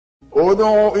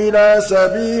ادع إلى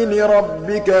سبيل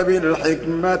ربك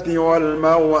بالحكمة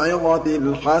والموعظة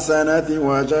الحسنة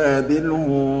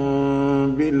وجادلهم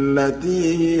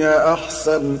بالتي هي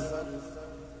أحسن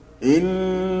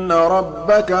إن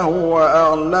ربك هو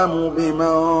أعلم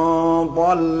بمن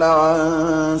ضل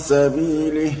عن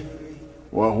سبيله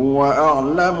وهو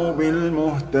أعلم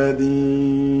بالمهتدين.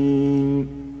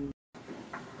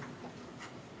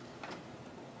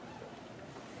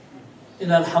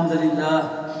 إن الحمد لله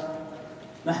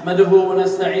نحمده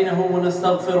ونستعينه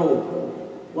ونستغفره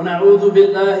ونعوذ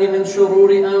بالله من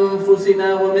شرور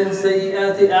أنفسنا ومن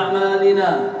سيئات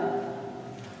أعمالنا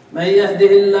من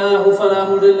يهده الله فلا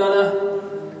مضل له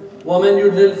ومن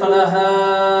يضلل فلا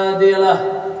هادي له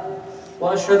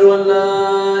وأشهد أن لا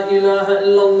إله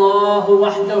إلا الله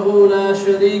وحده لا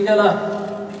شريك له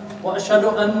وأشهد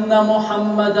أن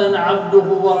محمدا عبده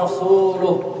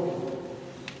ورسوله.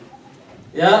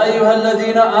 يا أيها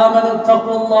الذين آمنوا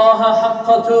اتقوا الله حق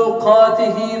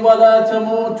تقاته ولا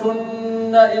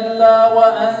تموتن إلا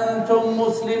وأنتم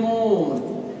مسلمون.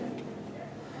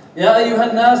 يا أيها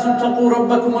الناس اتقوا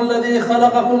ربكم الذي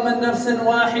خلقكم من نفس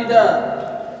واحدة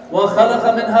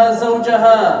وخلق منها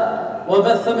زوجها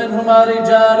وبث منهما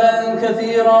رجالا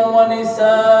كثيرا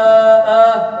ونساء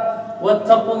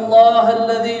واتقوا الله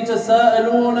الذي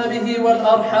تساءلون به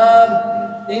والأرحام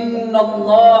إن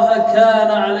الله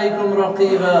كان عليكم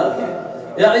رقيبا.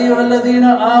 يا أيها الذين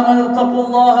آمنوا اتقوا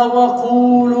الله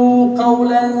وقولوا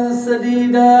قولا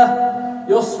سديدا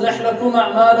يصلح لكم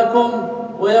أعمالكم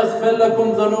ويغفر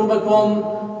لكم ذنوبكم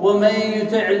ومن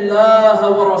يطع الله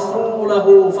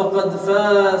ورسوله فقد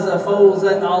فاز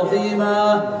فوزا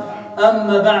عظيما.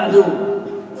 أما بعد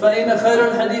فإن خير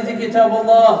الحديث كتاب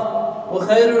الله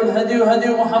وخير الهدي هدي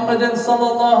محمد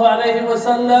صلى الله عليه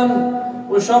وسلم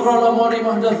وشر الأمور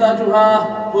محدثاتها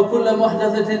وكل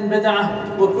محدثة بدعة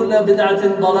وكل بدعة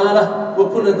ضلالة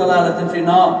وكل ضلالة في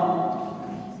النار.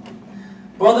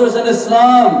 Brothers in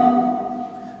Islam,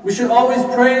 we should always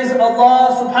praise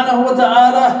Allah subhanahu wa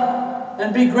ta'ala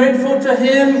and be grateful to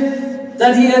Him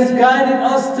that He has guided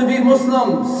us to be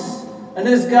Muslims and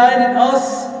has guided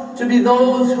us to be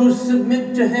those who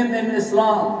submit to Him in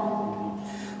Islam.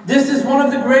 This is one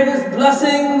of the greatest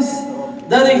blessings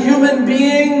that a human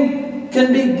being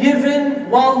can be given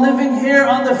while living here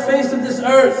on the face of this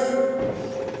earth.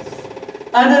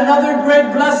 And another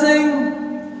great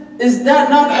blessing is that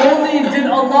not only did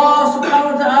Allah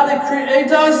subhanahu wa ta'ala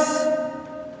create us,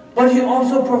 but He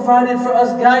also provided for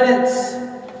us guidance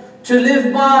to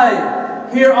live by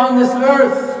here on this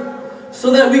earth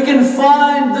so that we can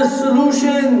find the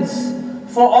solutions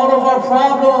for all of our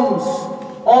problems,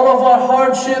 all of our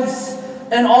hardships,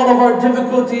 and all of our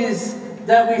difficulties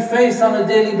that we face on a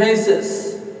daily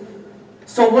basis.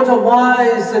 So what a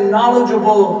wise and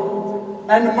knowledgeable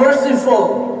and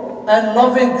merciful and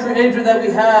loving Creator that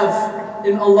we have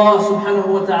in Allah subhanahu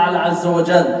wa ta'ala azza wa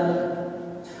jal.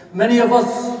 Many of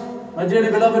us, my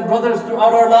dearly beloved brothers,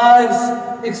 throughout our lives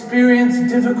experience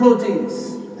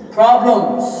difficulties,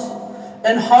 problems,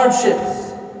 and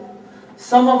hardships.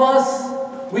 Some of us,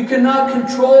 we cannot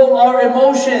control our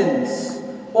emotions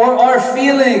or our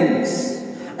feelings.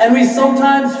 And we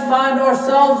sometimes find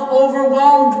ourselves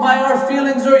overwhelmed by our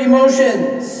feelings or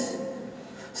emotions.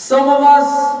 Some of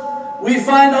us, we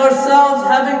find ourselves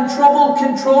having trouble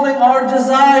controlling our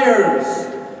desires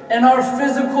and our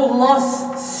physical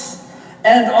lusts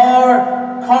and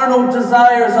our carnal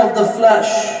desires of the flesh.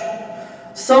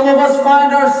 Some of us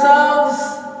find ourselves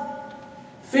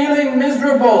feeling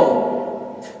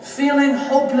miserable, feeling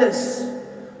hopeless,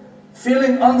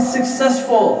 feeling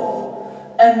unsuccessful,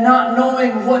 and not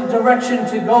knowing what direction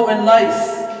to go in life.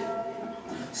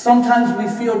 Sometimes we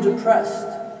feel depressed.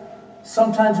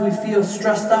 Sometimes we feel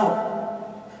stressed out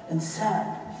and sad.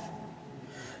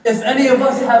 If any of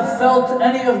us have felt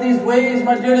any of these ways,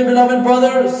 my dearly beloved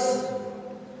brothers,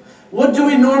 what do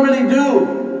we normally do?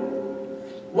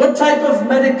 What type of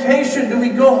medication do we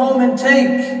go home and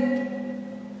take?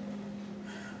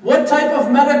 What type of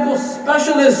medical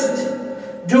specialist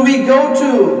do we go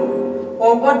to?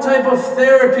 Or what type of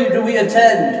therapy do we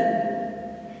attend?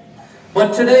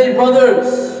 But today,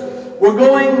 brothers, we're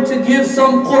going to give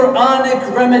some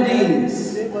Quranic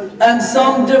remedies and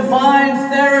some divine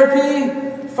therapy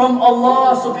from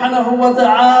Allah subhanahu wa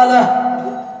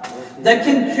ta'ala that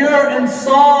can cure and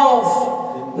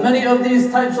solve many of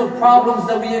these types of problems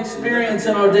that we experience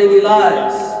in our daily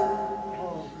lives.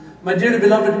 My dearly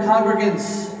beloved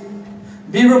congregants,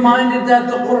 be reminded that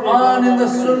the Quran and the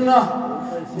Sunnah,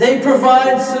 they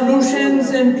provide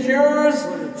solutions and cures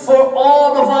for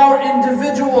all of our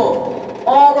individual,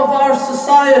 all of our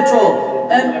societal,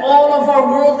 and all of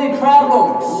our worldly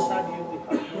problems.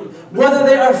 whether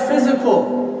they are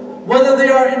physical, whether they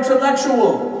are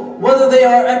intellectual, whether they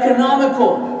are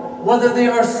economical, whether they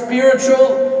are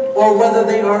spiritual, or whether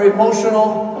they are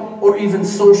emotional or even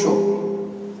social.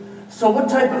 So what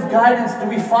type of guidance do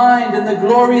we find in the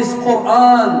glorious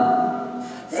Quran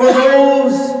for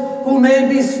those who may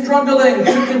be struggling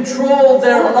to control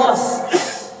their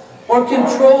lusts or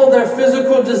control their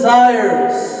physical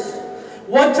desires?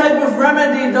 What type of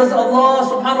remedy does Allah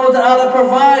subhanahu wa ta'ala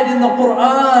provide in the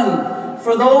Quran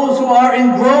for those who are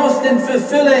engrossed in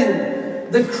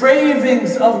fulfilling the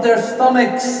cravings of their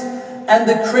stomachs and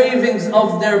the cravings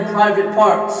of their private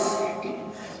parts?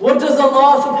 What does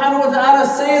Allah subhanahu wa ta'ala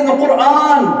say in the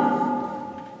Quran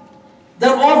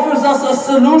that offers us a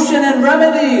solution and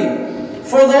remedy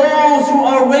for those who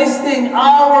are wasting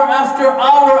hour after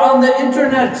hour on the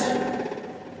internet,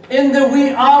 in the wee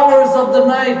hours of the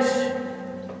night,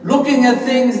 looking at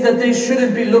things that they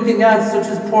shouldn't be looking at, such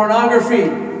as pornography,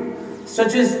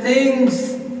 such as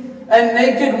things and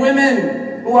naked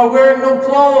women who are wearing no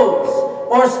clothes,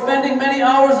 or spending many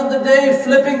hours of the day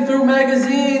flipping through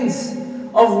magazines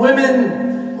of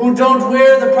women who don't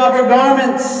wear the proper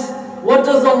garments? What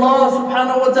does Allah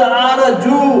subhanahu wa ta'ala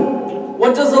do?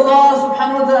 What does Allah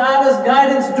subhanahu wa ta'ala's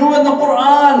guidance do in the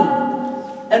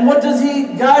Quran? And what does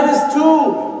He guide us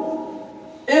to?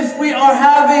 If we are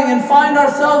having and find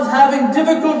ourselves having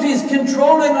difficulties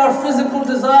controlling our physical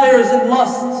desires and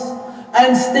lusts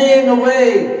and staying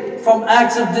away from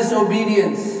acts of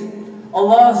disobedience,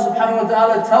 Allah subhanahu wa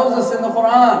ta'ala tells us in the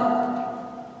Quran,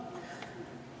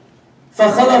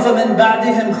 فَخَلَفَ مِنْ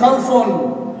بَعْدِهِمْ خَلْفٌ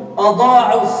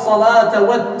أَضَاعُوا الصَّلَاةَ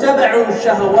وَاتَّبَعُوا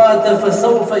الشَّهَوَاتَ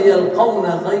فَسَوْفَ يَلْقَوْنَ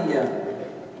غَيًّا.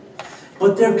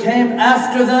 But there came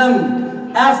after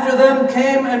them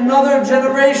came another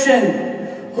generation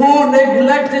who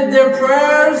neglected their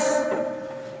prayers,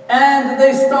 and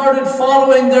they started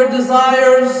following their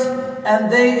desires,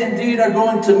 and they indeed are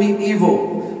going to meet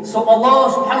evil. So Allah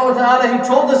subhanahu wa ta'ala, He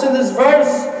told us in this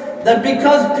verse that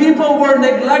because people were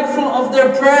neglectful of their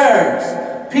prayers,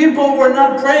 people were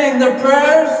not praying their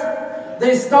prayers,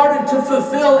 they started to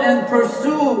fulfill and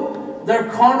pursue their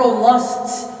carnal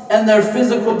lusts and their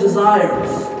physical desires.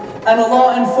 And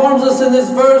Allah informs us in this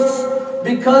verse,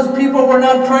 because people were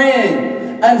not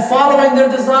praying and following their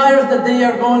desires, that they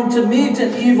are going to meet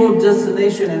an evil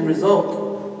destination and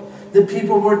result. The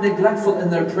people were neglectful in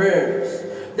their prayers.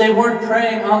 They weren't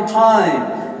praying on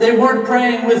time. They weren't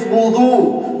praying with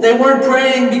wudu. They weren't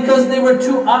praying because they were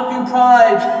too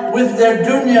occupied with their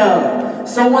dunya.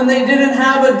 So when they didn't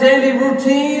have a daily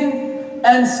routine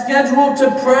and scheduled to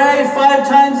pray 5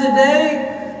 times a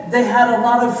day, they had a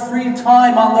lot of free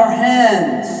time on their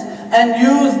hands and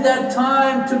used that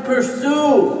time to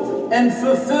pursue and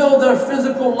fulfill their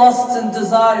physical lusts and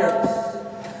desires.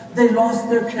 They lost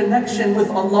their connection with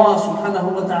Allah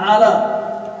subhanahu wa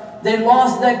ta'ala. They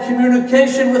lost that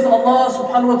communication with Allah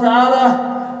subhanahu wa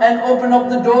ta'ala and opened up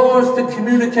the doors to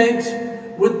communicate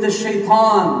with the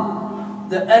shaitan,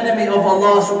 the enemy of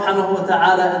Allah subhanahu wa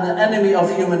ta'ala and the enemy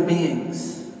of human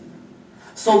beings.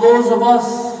 So those of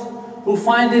us who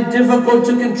find it difficult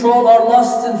to control our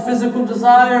lusts and physical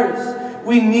desires,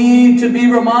 we need to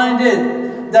be reminded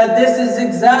that this is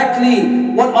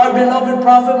exactly what our beloved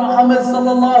Prophet Muhammad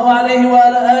sallallahu alayhi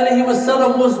wa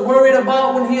sallam was worried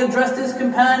about when he addressed his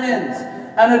companions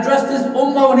and addressed his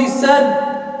ummah when he said,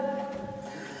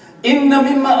 إِنَّ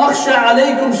مِمَّا أَخْشَى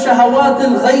عَلَيْكُمْ شَهَوَاتِ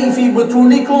الْغَيِّ فِي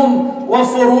بُطُونِكُمْ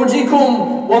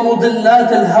وَفُرُوجِكُمْ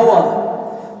وَمُضِلَّاتِ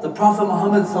الْهَوَى. The Prophet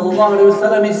Muhammad sallallahu alayhi wa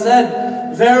sallam, he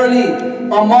said, verily,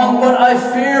 among what I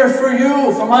fear for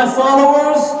you, for my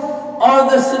followers, are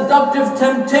the seductive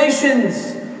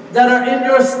temptations that are in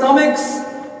your stomachs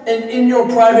and in your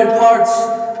private parts,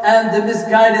 and the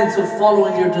misguidance of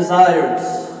following your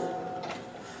desires.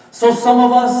 So some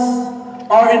of us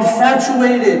are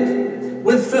infatuated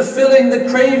with fulfilling the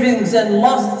cravings and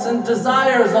lusts and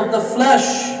desires of the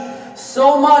flesh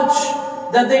so much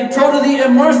that they totally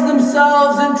immerse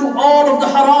themselves into all of the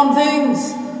haram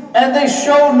things, and they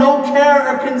show no care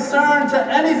or concern to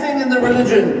anything in the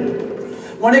religion.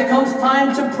 When it comes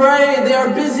time to pray, they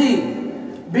are busy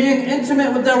being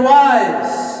intimate with their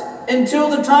wives until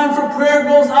the time for prayer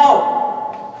goes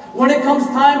out. When it comes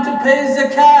time to pay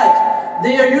zakat,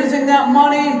 they are using that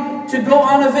money to go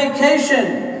on a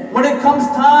vacation. When it comes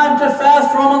time to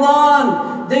fast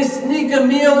Ramadan, they sneak a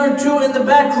meal or two in the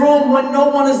back room when no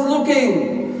one is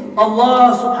looking.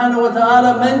 Allah subhanahu wa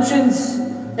ta'ala mentions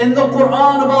in the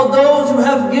Quran about those who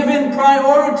have given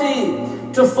priority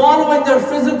to following their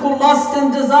physical lusts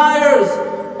and desires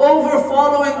over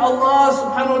following Allah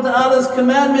subhanahu wa ta'ala's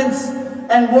commandments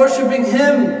and worshipping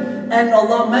Him. And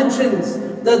Allah mentions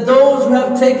that those who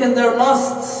have taken their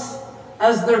lusts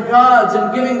as their gods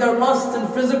and giving their lusts and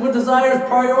physical desires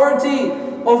priority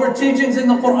over teachings in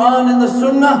the Quran and the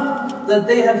Sunnah, that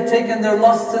they have taken their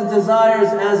lusts and desires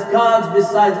as gods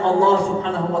besides Allah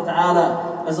subhanahu wa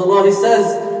ta'ala. As Allah He says,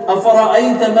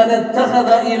 أَفَرَأَيْتَ مَنِ اتَّخَذَ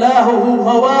إِلَهُهُ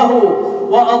هَوَاهُ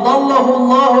وَأَضَلَّهُ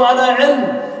اللَّهُ عَلَى عِلْمٍ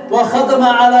وَخَتَمَ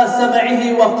عَلَى سَمْعِهِ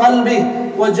وَقَلْبِهِ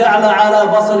وَجَعَلَ عَلَى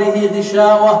بَصَرِهِ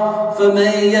غِشَاوَةً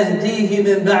فَمَنْ يَهْدِيهِ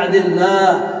مِنْ بَعْدِ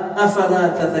اللَّهِ أَفَلَا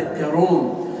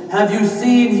تَذَكَّرُونَ. Have you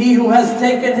seen he who has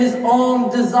taken his own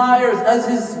desires as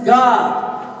his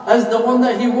God, as the one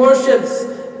that he worships,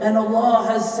 and Allah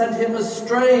has sent him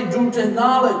astray due to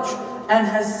knowledge, and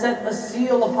has set a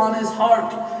seal upon his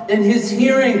heart in his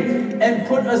hearing, and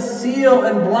put a seal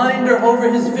and blinder over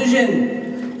his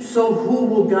vision? So who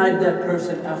will guide that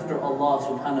person after Allah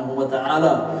subhanahu wa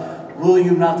ta'ala? Will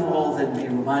you not all then be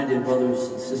reminded, brothers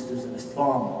and sisters in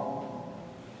Islam?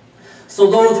 So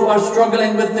those who are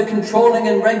struggling with the controlling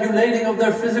and regulating of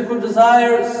their physical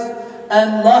desires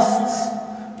and lusts,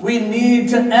 we need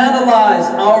to analyze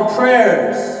our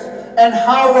prayers and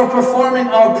how we're performing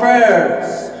our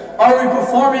prayers. Are we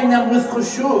performing them with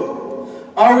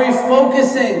khushu'? Are we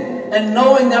focusing and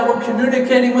knowing that we're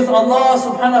communicating with Allah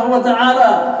subhanahu wa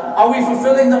ta'ala? Are we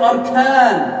fulfilling the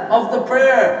arkan of the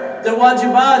prayer, the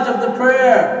wajibat of the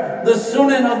prayer, the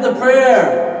sunan of the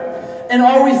prayer? And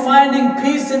are we finding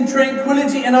peace and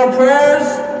tranquility in our prayers?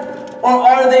 Or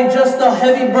are they just a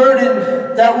heavy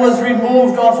burden that was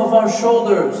removed off of our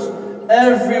shoulders?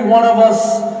 Every one of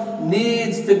us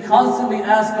needs to constantly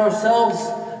ask ourselves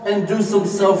and do some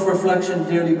self-reflection,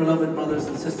 dearly beloved brothers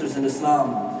and sisters in Islam.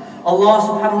 Allah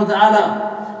subhanahu wa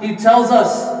ta'ala, He tells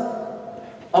us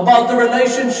about the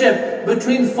relationship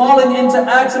between falling into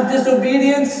acts of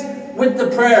disobedience with the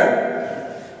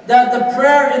prayer. That the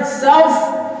prayer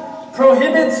itself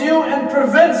prohibits you and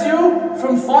prevents you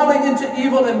from falling into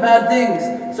evil and bad things.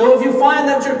 So if you find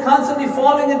that you're constantly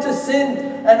falling into sin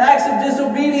and acts of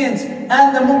disobedience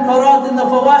and the munkarat and the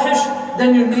fawahish,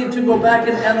 then you need to go back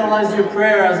and analyze your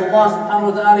prayer. As Allah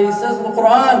subhanahu wa ta'ala, He says in the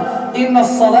Quran, إِنَّ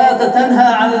الصَّلَاةَ تَنْهَى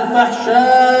عَنِ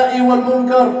الْفَحْشَاءِ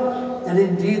وَالْمُنكَرِ. And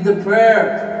indeed the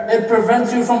prayer, it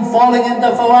prevents you from falling into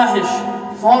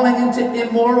fawahish, falling into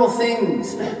immoral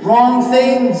things, wrong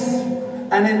things.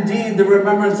 And indeed, the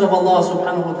remembrance of Allah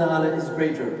subhanahu wa ta'ala is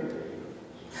greater.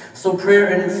 So prayer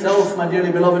in itself, my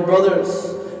dearly beloved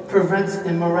brothers, prevents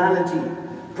immorality,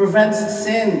 prevents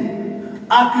sin.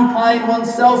 Occupying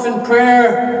oneself in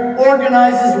prayer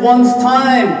organizes one's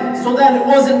time so that it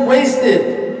wasn't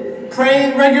wasted.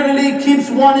 Praying regularly keeps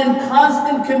one in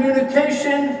constant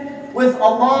communication with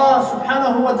Allah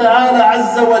subhanahu wa ta'ala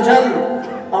azza wa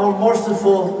jal, our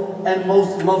merciful and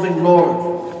most loving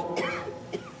Lord.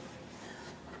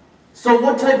 So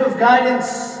what type of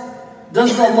guidance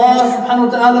does Allah subhanahu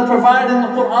wa ta'ala provide in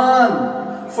the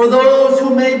Quran for those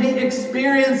who may be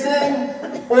experiencing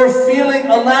or feeling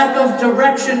a lack of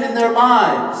direction in their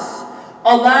lives,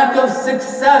 a lack of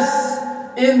success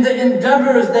in the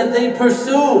endeavors that they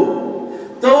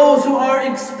pursue, those who are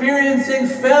experiencing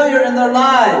failure in their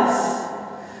lives?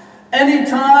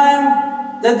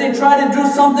 Anytime that they try to do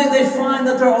something, they find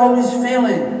that they're always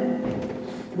failing.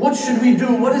 What should we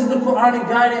do? What is the Quranic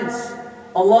guidance?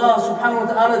 Allah subhanahu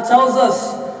wa ta'ala tells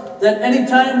us that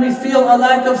anytime we feel a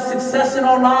lack of success in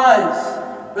our lives,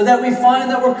 or that we find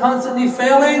that we're constantly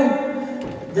failing,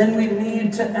 then we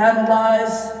need to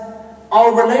analyze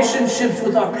our relationships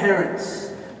with our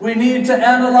parents. We need to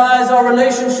analyze our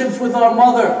relationships with our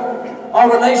mother,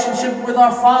 our relationship with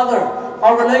our father,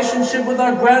 our relationship with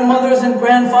our grandmothers and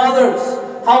grandfathers.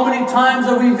 How many times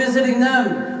are we visiting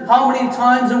them? How many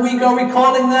times a week are we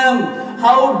calling them?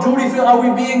 How dutiful are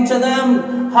we being to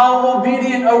them? How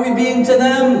obedient are we being to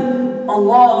them?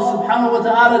 Allah subhanahu wa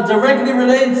ta'ala directly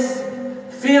relates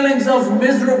feelings of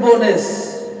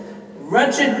miserableness,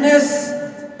 wretchedness,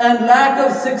 and lack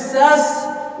of success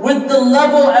with the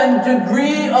level and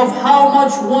degree of how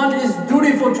much one is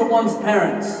dutiful to one's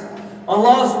parents.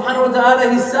 Allah subhanahu wa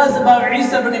ta'ala, He says about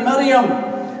Isa ibn Maryam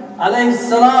alayhi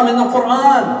salam in the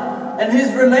Quran, and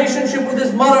his relationship with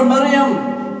his mother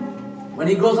Maryam, when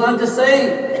he goes on to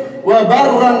say,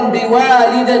 وَبَرًّا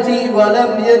بِوَالِدَتِي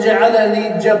وَلَمْ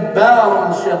يَجْعَلَنِي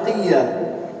جَبَّارًا شَقِيًّا.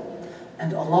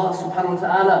 And Allah subhanahu wa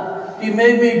ta'ala, He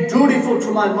made me dutiful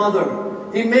to my mother.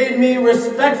 He made me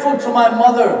respectful to my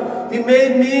mother. He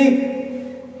made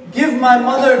me give my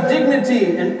mother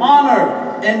dignity and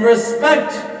honor and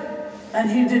respect.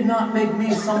 And He did not make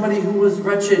me somebody who was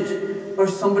wretched or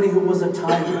somebody who was a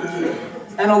tyrant.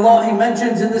 And Allah, He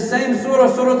mentions in the same surah,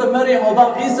 Surah Maryam,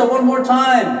 about Isa one more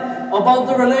time, about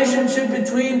the relationship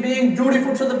between being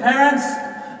dutiful to the parents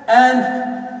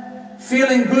and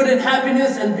feeling good and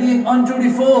happiness and being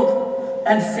undutiful.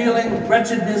 and feeling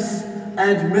wretchedness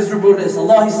and miserableness.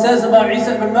 Allah, He says about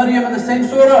Isa ibn Maryam in the same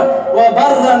surah,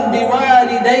 وَبَرًّا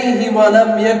بِوَالِدَيْهِ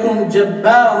وَلَمْ يَكُنْ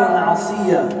جَبَّارًا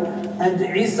عَصِيًّا. And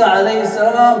Isa alayhi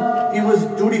salam, he was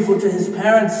dutiful to his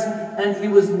parents and he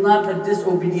was not a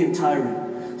disobedient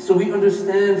tyrant. So we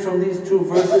understand from these two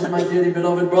verses, my dearly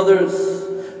beloved brothers,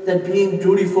 that being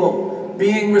dutiful,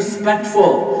 being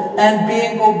respectful, and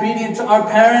being obedient to our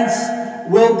parents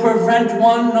will prevent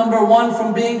one, number one,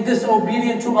 from being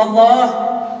disobedient to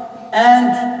Allah,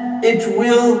 and it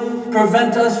will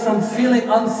prevent us from feeling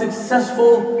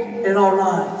unsuccessful in our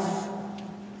lives.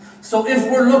 So if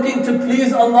we're looking to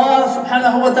please Allah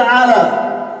subhanahu wa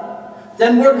ta'ala,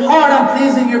 then work hard on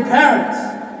pleasing your parents.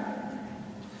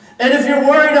 And if you're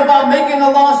worried about making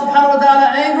Allah subhanahu wa ta'ala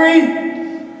angry,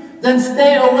 then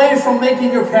stay away from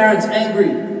making your parents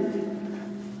angry.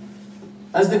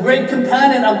 As the great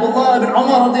companion Abdullah ibn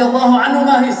Umar radiallahu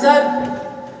anhuma, he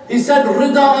said,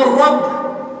 Rida al-Rabb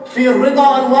في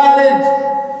رضا الوالد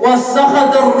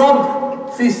وسخط الرب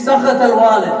في سخط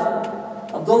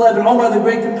الوالد. Abdullah ibn Umar, the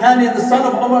great companion, the son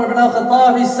of Umar ibn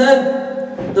al-Khattab, he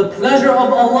said, the pleasure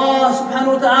of Allah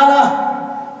subhanahu wa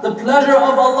ta'ala, the pleasure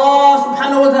of Allah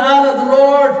subhanahu wa ta'ala, the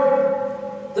Lord,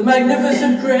 the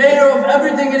magnificent creator of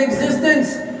everything in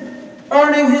existence,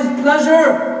 earning His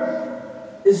pleasure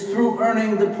is through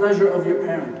earning the pleasure of your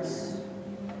parents.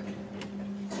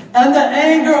 And the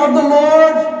anger of the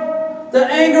Lord, the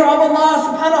anger of Allah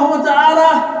subhanahu wa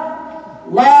ta'ala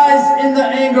lies in the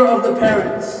anger of the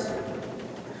parents.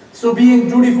 So being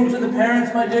dutiful to the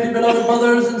parents, my dearly beloved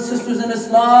brothers and sisters in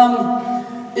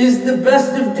Islam, is the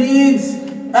best of deeds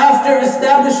after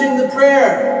establishing the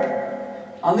prayer.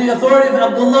 On the authority of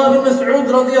Abdullah ibn Mas'ud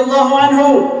radiallahu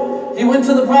anhu, he went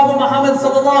to the Prophet Muhammad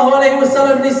sallallahu alayhi wa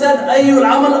sallam and he said, Ayyul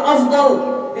amal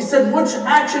afdal. He said, which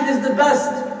action is the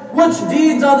best? Which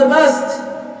deeds are the best?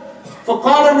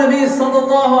 فقال النبي صلى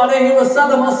الله عليه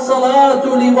وسلم الصلاة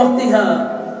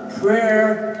لوقتها.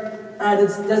 Prayer at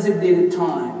its designated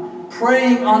time.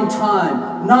 Praying on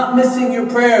time. Not missing your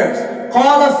prayers.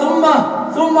 قال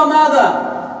ثم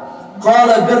ماذا؟ قال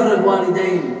بر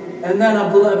الوالدين. And then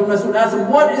Abdullah ibn Mas'ud asked him,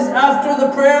 what is after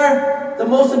the prayer the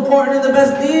most important and the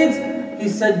best deeds? He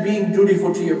said, being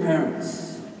dutiful to your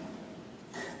parents.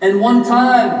 And one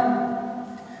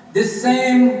time, this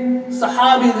same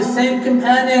Sahabi, the same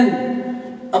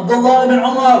companion, Abdullah ibn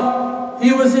Umar,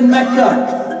 he was in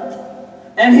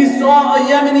Mecca and he saw a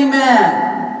Yemeni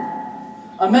man,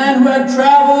 a man who had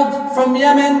traveled from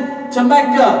Yemen to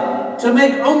Mecca to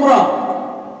make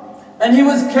Umrah, and he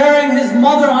was carrying his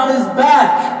mother on his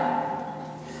back.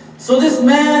 So this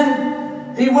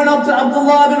man, he went up to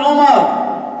Abdullah ibn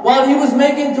Umar while he was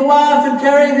making tawaf and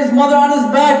carrying his mother on his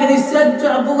back, and he said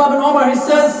to Abdullah ibn Umar, he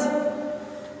says,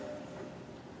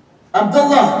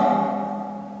 Abdullah,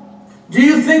 do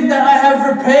you think that I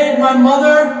have repaid my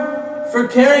mother for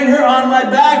carrying her on my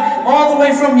back all the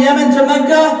way from Yemen to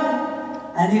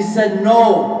Mecca? And he said,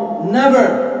 no,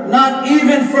 never, not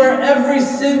even for every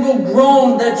single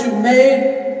groan that you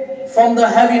made from the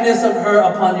heaviness of her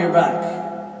upon your back.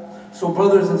 So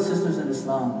brothers and sisters in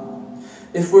Islam,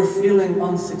 if we're feeling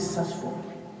unsuccessful,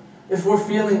 if we're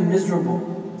feeling miserable,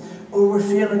 or we're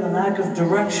feeling a lack of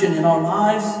direction in our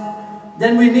lives,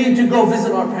 then we need to go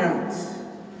visit our parents.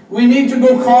 We need to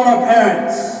go call our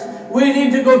parents. We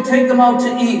need to go take them out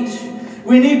to eat.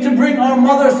 We need to bring our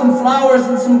mother some flowers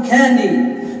and some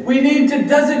candy. We need to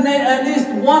designate at least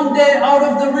one day out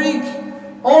of the week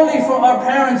only for our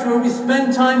parents, where we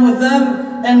spend time with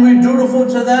them and we're dutiful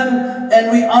to them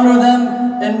and we honor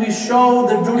them and we show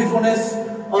the dutifulness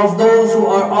of those who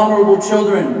are honorable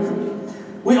children.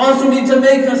 We also need to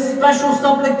make a special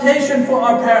supplication for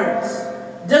our parents.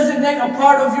 Designate a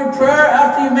part of your prayer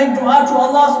after you make dua to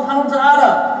Allah subhanahu wa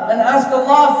ta'ala and ask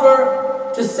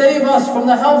Allah to save us from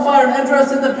the hellfire and enter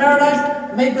us in the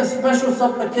paradise. Make a special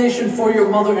supplication for your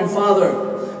mother and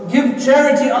father. Give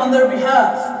charity on their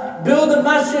behalf. Build a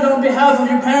masjid on behalf of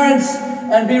your parents,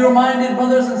 and be reminded,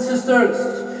 brothers and sisters,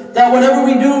 that whatever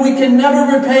we do, we can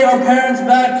never repay our parents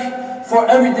back for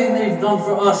everything they've done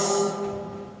for us.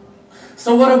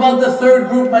 So what about the third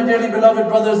group, my dearly beloved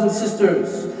brothers and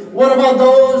sisters? What about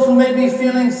those who may be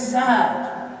feeling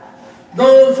sad?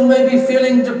 Those who may be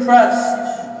feeling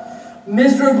depressed,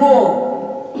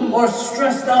 miserable, or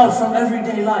stressed out from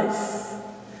everyday life?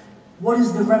 What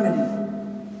is the remedy?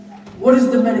 What is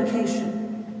the medication?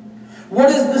 What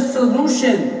is the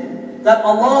solution that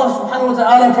Allah subhanahu wa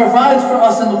ta'ala provides for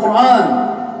us in the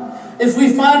Quran? If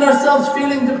we find ourselves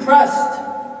feeling depressed,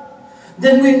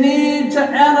 then we need to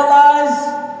analyze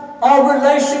our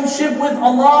relationship with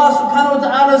Allah subhanahu wa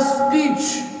ta'ala's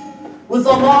speech, with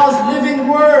Allah's living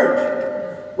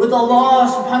word. with Allah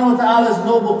subhanahu wa ta'ala's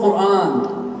noble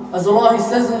Quran. As Allah He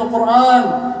says in the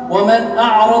Quran, وَمَنْ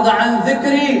أَعْرَضَ عَنْ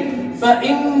ذِكْرِي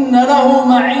فَإِنَّ لَهُ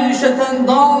مَعِيشَةً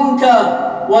ضَنْكًا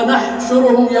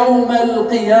وَنَحْشُرُهُ يَوْمَ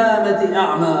الْقِيَامَةِ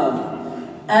أَعْمَى.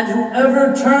 And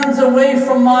whoever turns away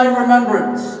from my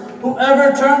remembrance,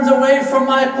 whoever turns away from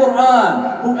my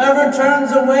Quran, whoever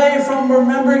turns away from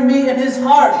remembering me in his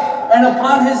heart and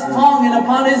upon his tongue and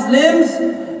upon his limbs,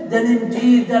 then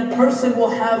indeed that person will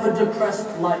have a depressed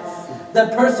life.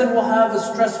 That person will have a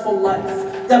stressful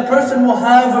life. That person will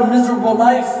have a miserable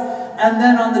life. And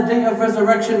then on the day of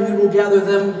resurrection, we will gather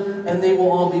them and they will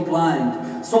all be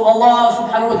blind. So Allah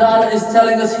subhanahu wa ta'ala is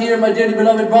telling us here, my dearly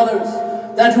beloved brothers,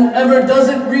 that whoever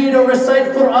doesn't read or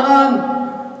recite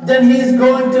Quran, then he is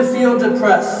going to feel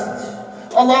depressed.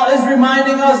 Allah is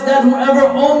reminding us that whoever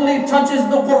only touches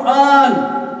the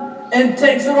Quran and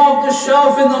takes it off the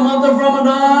shelf in the month of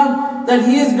Ramadan, that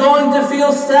he is going to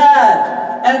feel sad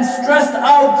and stressed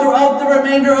out throughout the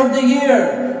remainder of the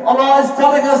year. Allah is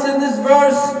telling us in this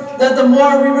verse that the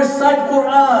more we recite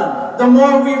Quran, the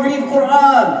more we read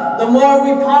Quran, the more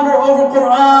we ponder over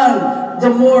Quran, the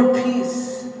more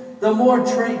peace, the more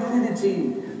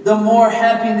tranquility, the more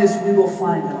happiness we will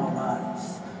find in our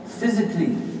lives.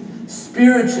 Physically,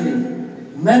 spiritually,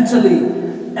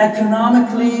 mentally,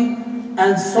 economically,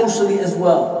 and socially as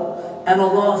well. And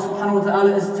Allah subhanahu wa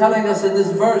ta'ala is telling us in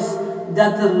this verse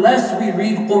that the less we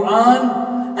read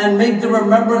Quran and make the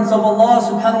remembrance of Allah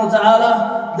subhanahu wa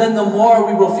ta'ala, then the more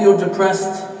we will feel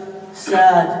depressed,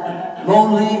 sad,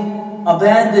 lonely,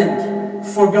 abandoned,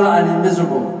 forgotten, and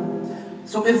miserable.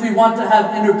 So if we want to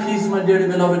have inner peace, my dearly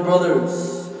beloved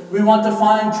brothers, we want to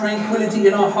find tranquility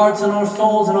in our hearts and our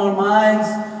souls and our minds,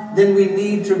 then we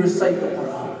need to recite the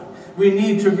Quran. We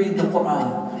need to read the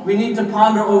Quran. We need to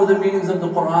ponder over the meanings of the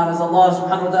Quran. As Allah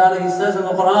subhanahu wa ta'ala, He says in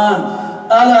the Quran,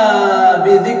 أَلَا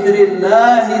بِذِكْرِ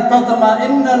اللَّهِ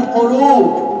تَطْمَئِنَّ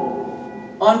الْقُلُوبِ.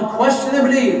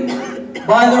 Unquestionably,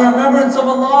 by the remembrance of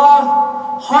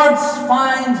Allah, hearts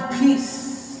find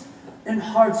peace and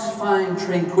hearts find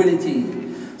tranquility.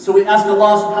 So we ask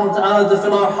Allah subhanahu wa ta'ala to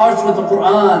fill our hearts with the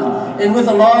Quran and with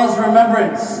Allah's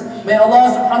remembrance. May Allah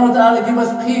subhanahu wa ta'ala give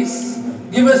us peace,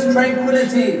 give us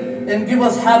tranquility, and give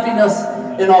us happiness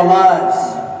in our lives.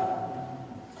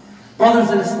 Brothers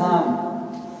in Islam,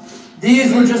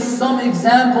 these were just some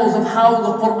examples of how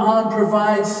the Quran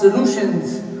provides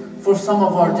solutions for some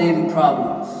of our daily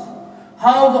problems.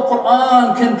 How the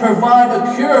Quran can provide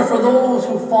a cure for those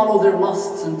who follow their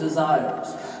lusts and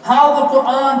desires. How the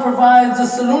Quran provides a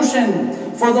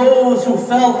solution for those who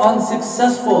felt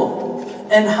unsuccessful.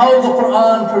 And how the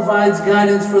Quran provides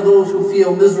guidance for those who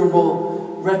feel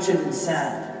miserable, wretched, and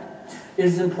sad. It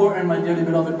is important, my dearly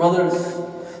beloved brothers,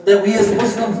 that we as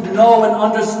Muslims know and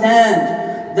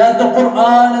understand that the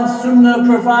Quran and Sunnah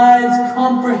provides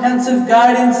comprehensive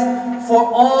guidance for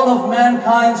all of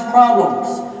mankind's problems,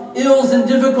 ills and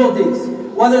difficulties,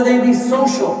 whether they be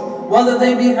social, whether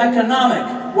they be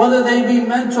economic, whether they be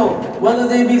mental, whether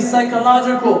they be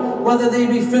psychological, whether they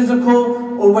be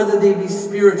physical, or whether they be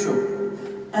spiritual.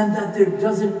 And that there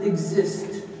doesn't exist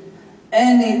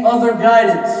any other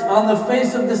guidance on the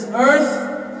face of this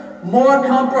earth more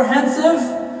comprehensive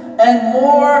and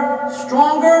more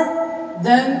stronger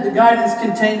than the guidance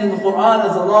contained in the Quran.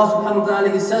 As Allah subhanahu wa ta'ala,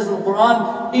 He says in the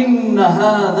Quran, إِنَّ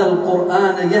هَذَا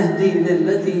الْقُرْآنَ يَهْدِي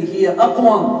لِلَّتِي هِيَ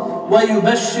أَقْوَمُ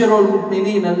وَيُبَشِّرُ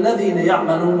الْمُؤْمِنِينَ الَّذِينَ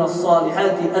يَعْمَلُونَ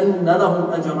الصَّالِحَاتِ أَنَّ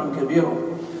لَهُمْ أَجْرًا كَبِيرًا.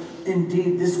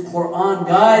 Indeed, this Quran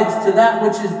guides to that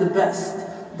which is the best,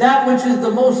 that which is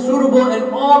the most suitable in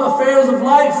all affairs of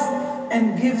life,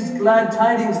 and gives glad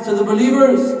tidings to the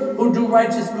believers who do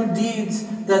righteous good deeds,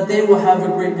 that they will have a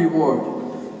great reward.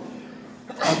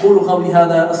 أقول قولي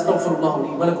هذا أستغفر الله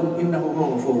لي ولكم إنه هو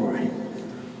الغفور الرحيم.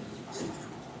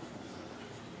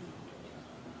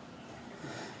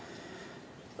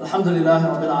 الحمد لله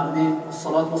رب العالمين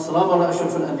والصلاة والسلام على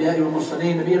أشرف الأنبياء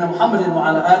والمرسلين نبينا محمد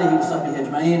وعلى آله وصحبه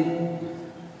أجمعين.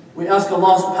 We ask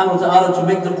Allah subhanahu wa ta'ala to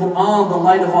make the Quran the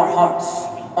light of our hearts,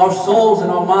 our souls and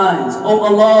our minds. Oh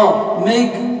Allah,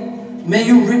 may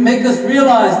you make us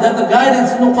realize that the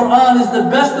guidance in the Quran is the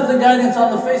best of the guidance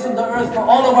on the face of the earth for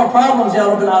all of our problems, Ya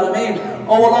Rabbil Alameen.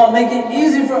 Oh Allah, make it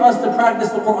easy for us to practice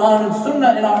the Quran and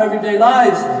Sunnah in our everyday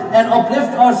lives and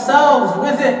uplift ourselves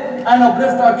with it and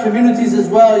uplift our communities as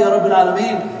well, Ya Rabbil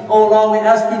Alameen. Oh Allah, we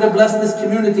ask you to bless this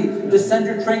community, to send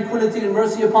your tranquility and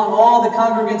mercy upon all the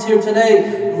congregants here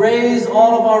today. Raise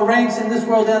all of our ranks in this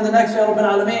world and the next, Ya Rabbil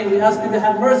Alameen. We ask you to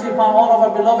have mercy upon all of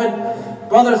our beloved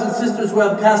brothers and sisters who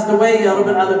have passed away, Ya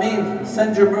Rabbil Alameen,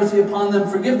 send your mercy upon them,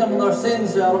 forgive them of their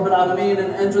sins, Ya Rabbil Alameen,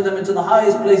 and enter them into the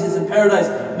highest places in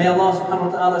paradise. May Allah subhanahu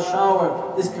wa ta'ala shower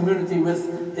this community with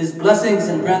His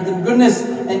blessings and grant them goodness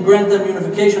and grant them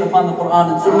unification upon the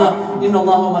Quran and Sunnah. Inna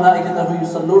Allah wa malaikatahu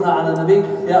yusalluna ala nabi,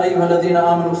 ya ayyuha alladhina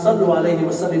amanu sallu alayhi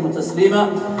wa sallimu taslima.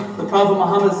 The Prophet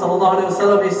Muhammad sallallahu alayhi wa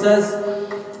sallam, he says,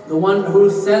 the one who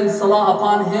sends salah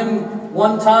upon him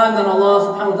one time, then Allah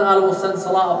subhanahu wa ta'ala will send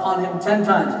salah upon him 10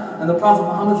 times. And the Prophet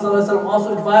Muhammad sallallahu alayhi wa sallam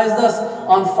also advised us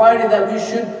on Friday that we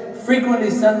should frequently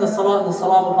send the salat and the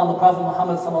salam upon the Prophet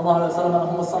Muhammad sallallahu alayhi wa sallam.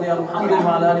 Allahumma salli ala Muhammadin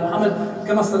wa ala ali Muhammad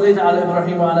kama sallaita ala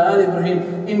Ibrahim wa ala ali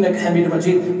Ibrahim innaka Hamidum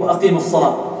Majid wa aqim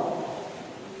as-salat.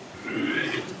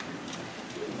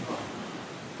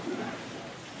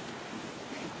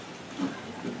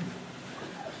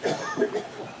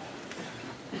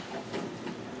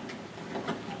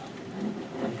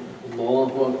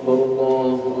 Allahu Akbar,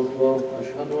 Allahu Akbar.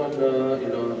 Ashhadu an la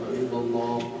ilaha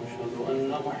illallah.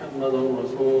 أن محمد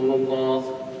رسول الله.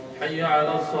 حي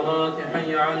على الصلاة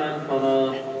حي على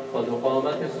الفلاح قد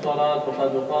قامت الصلاة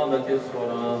قد قامت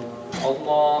الصلاة.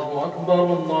 الله أكبر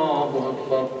الله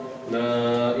أكبر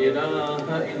لا إله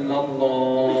إلا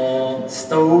الله.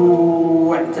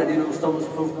 استووا اعتدلوا استووا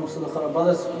صفوفكم صدق our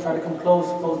brothers. Try to come close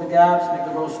the gaps, make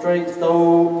the row straight.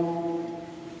 استووا.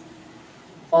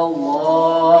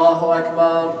 الله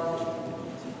أكبر.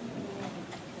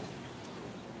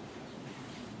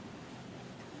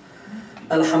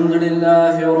 الحمد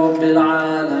لله رب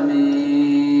العالمين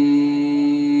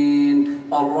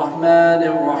الرحمن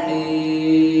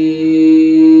الرحيم